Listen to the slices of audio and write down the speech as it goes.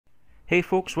Hey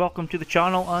folks, welcome to the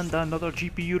channel and another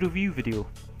GPU review video.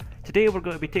 Today we're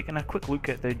going to be taking a quick look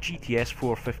at the GTS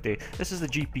 450. This is the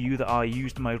GPU that I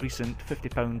used in my recent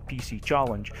 £50 PC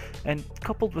challenge, and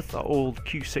coupled with the old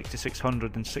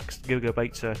Q6600 and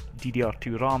 6GB of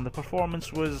DDR2 RAM, the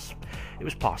performance was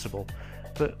passable.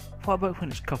 But what about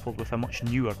when it's coupled with a much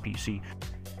newer PC?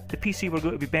 The PC we're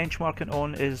going to be benchmarking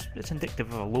on it's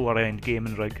indicative of a lower end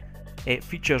gaming rig. It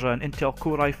features an Intel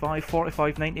Core i5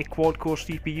 4590 quad-core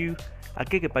CPU, a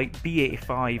Gigabyte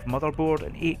B85 motherboard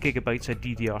and 8GB of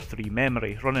DDR3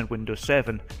 memory running Windows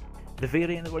 7. The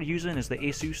variant that we're using is the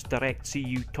ASUS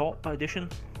DirectX Top Edition,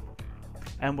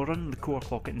 and we're running the core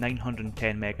clock at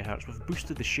 910MHz. We've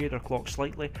boosted the shader clock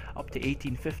slightly up to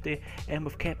 1850, and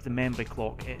we've kept the memory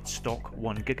clock at stock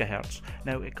 1GHz.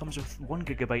 Now it comes with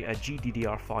 1GB of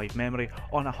GDDR5 memory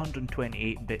on a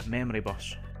 128-bit memory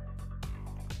bus.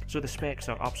 So the specs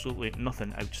are absolutely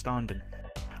nothing outstanding.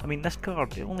 I mean, this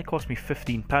card, it only cost me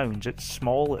 £15, it's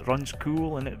small, it runs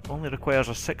cool, and it only requires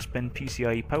a 6-pin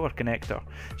PCIe power connector.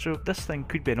 So this thing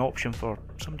could be an option for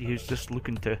somebody who's just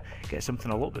looking to get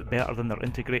something a little bit better than their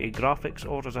integrated graphics,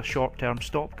 or as a short-term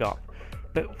stopgap.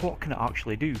 But what can it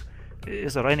actually do?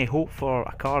 Is there any hope for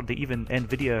a card that even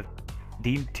Nvidia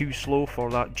deemed too slow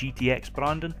for that GTX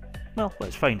branding? Well,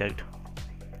 let's find out.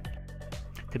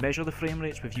 To measure the frame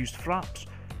rates, we've used Fraps,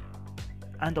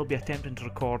 and I'll be attempting to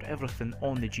record everything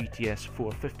on the GTS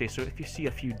 450, so if you see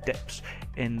a few dips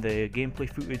in the gameplay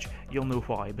footage, you'll know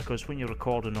why, because when you're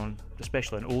recording on,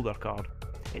 especially an older card,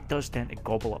 it does tend to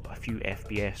gobble up a few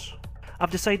FPS. I've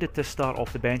decided to start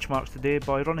off the benchmarks today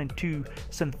by running two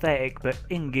synthetic but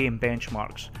in-game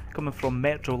benchmarks, coming from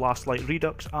Metro Last Light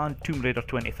Redux and Tomb Raider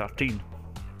 2013.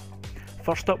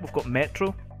 First up we've got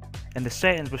Metro, and the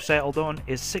settings we've settled on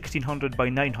is 1600 by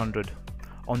 900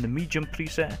 on the medium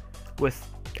preset, with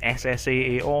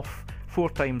SSAA off,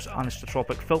 4x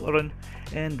anisotropic filtering,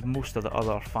 and most of the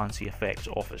other fancy effects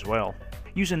off as well.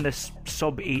 Using this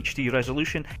sub-HD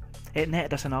resolution, it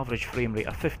netted us an average frame rate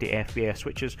of 50 FPS,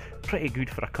 which is pretty good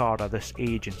for a card of this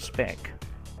age and spec.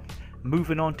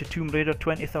 Moving on to Tomb Raider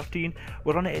 2013,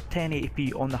 we're running it at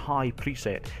 1080p on the high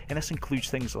preset, and this includes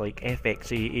things like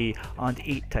FXAA and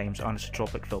 8x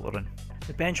anisotropic filtering.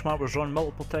 The benchmark was run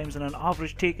multiple times and an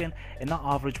average taken, and that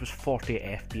average was 40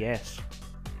 FPS.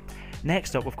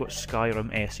 Next up we've got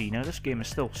Skyrim SE. Now this game is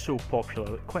still so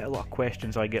popular that quite a lot of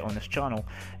questions I get on this channel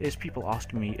is people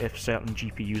asking me if certain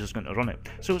GPUs is going to run it,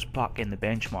 so it's back in the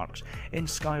benchmarks. In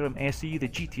Skyrim SE, the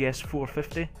GTS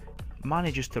 450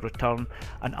 manages to return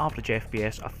an average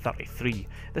FPS of 33.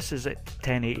 This is at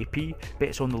 1080p, but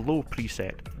it's on the low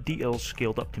preset, details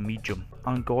scaled up to medium,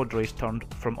 and God rays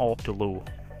turned from off to low.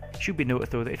 Should be noted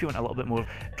though that if you want a little bit more,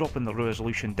 dropping the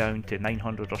resolution down to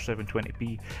 900 or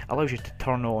 720p allows you to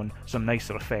turn on some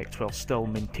nicer effects while still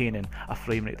maintaining a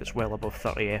frame rate that's well above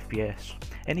 30 FPS.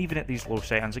 And even at these low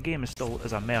settings, the game is still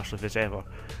as immersive as ever,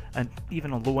 and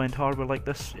even on low end hardware like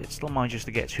this, it still manages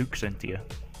to get its hooks into you.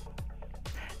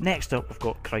 Next up we've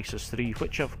got Crysis 3,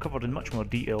 which I've covered in much more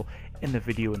detail in the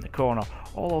video in the corner.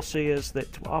 All I'll say is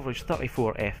that to average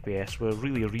 34 FPS were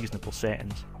really reasonable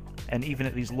settings, and even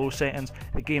at these low settings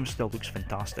the game still looks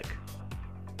fantastic.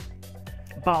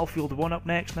 Battlefield 1 up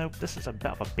next. Now this is a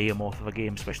bit of a behemoth of a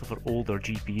game, especially for older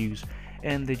GPUs,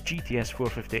 and the GTS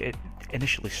 450 it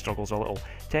initially struggles a little.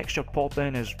 Texture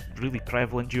pop-in is really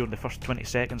prevalent during the first 20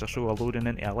 seconds or so of loading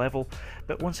into a level,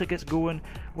 but once it gets going,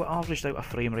 we averaged out a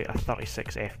frame rate of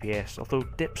 36 FPS, although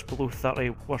dips below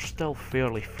 30 were still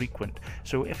fairly frequent,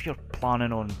 so if you're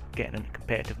planning on getting into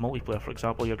competitive multiplayer, for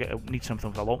example, you're going to need something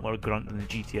with a lot more grunt than the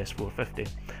GTS 450.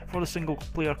 For the single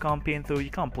player campaign though,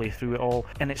 you can't play through it all,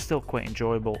 and it's still quite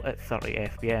enjoyable at 30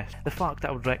 FPS. The fact that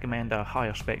I would recommend a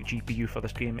higher spec GPU for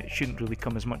this game, it shouldn't really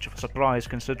come as much of a surprise,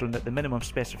 considering that the minimum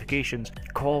specifications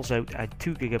calls out a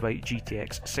 2GB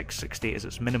GTX 660 as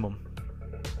its minimum.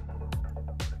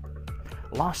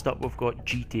 Last up we've got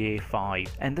GTA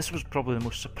 5, and this was probably the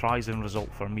most surprising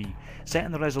result for me.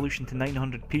 Setting the resolution to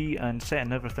 900p and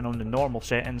setting everything on the normal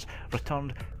settings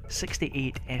returned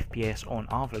 68 FPS on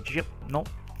average. Yep, not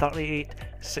 38,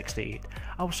 68.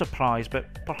 I was surprised,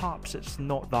 but perhaps it's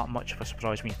not that much of a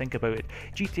surprise when you think about it.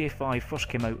 GTA 5 first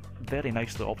came out very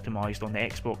nicely optimised on the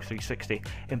Xbox 360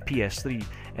 and PS3,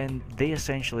 and they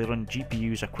essentially run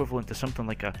GPUs equivalent to something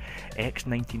like a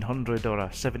X1900 or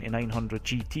a 7900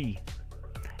 GT.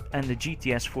 And the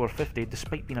GTS 450,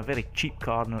 despite being a very cheap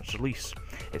card in its release,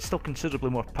 it's still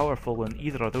considerably more powerful than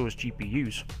either of those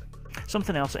GPUs.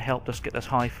 Something else that helped us get this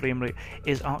high frame rate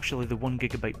is actually the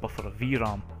 1GB buffer of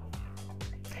VRAM.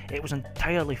 it was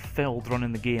entirely filled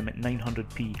running the game at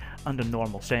 900p under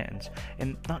normal settings,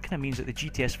 and that kind of means that the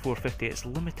GTS 450 is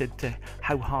limited to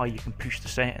how high you can push the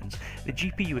settings. The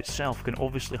GPU itself can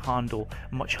obviously handle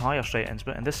much higher settings,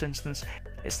 but in this instance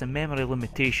it's the memory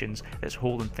limitations that's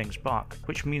holding things back,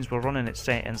 which means we're running at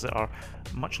settings that are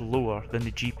much lower than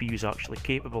the GPU is actually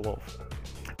capable of.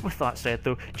 With that said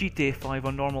though, GTA 5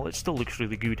 on normal, it still looks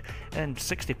really good, and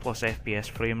 60 plus FPS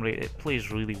frame rate, it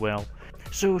plays really well.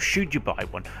 So should you buy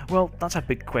one? Well, that's a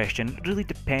big question. It really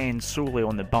depends solely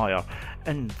on the buyer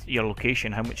and your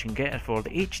location, how much you can get it for.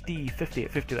 The HD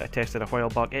 5850 that I tested a while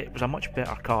back, it was a much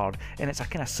better card, and it's a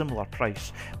kind of similar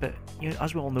price, but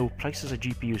as we all know, prices of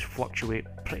GPUs fluctuate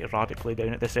pretty radically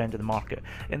down at this end of the market,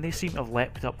 and they seem to have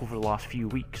leapt up over the last few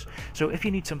weeks. So if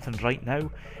you need something right now,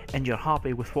 and you're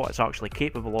happy with what it's actually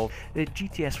capable of, the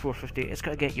GTS 450, it's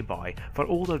got to get you by. For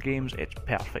older games, it's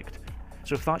perfect.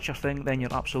 So if that's your thing, then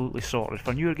you're absolutely sorted.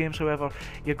 For newer games, however,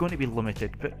 you're going to be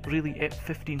limited, but really at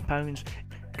 £15,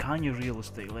 can you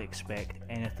realistically expect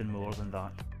anything more than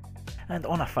that? And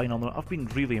on a final note, I've been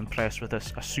really impressed with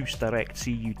this ASUS DirectX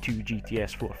CU2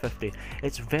 GTS 450.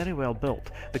 It's very well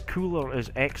built, the cooler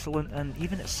is excellent, and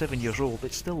even at 7 years old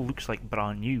it still looks like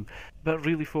brand new. But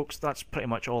really folks, that's pretty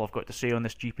much all I've got to say on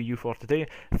this GPU for today.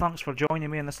 Thanks for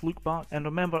joining me in this look back, and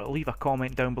remember to leave a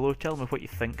comment down below, tell me what you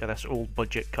think of this old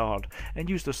budget card, and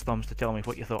use those thumbs to tell me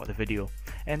what you thought of the video.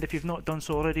 And if you've not done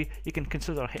so already, you can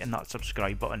consider hitting that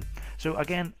subscribe button. So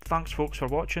again, thanks folks for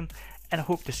watching, and I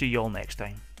hope to see you all next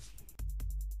time.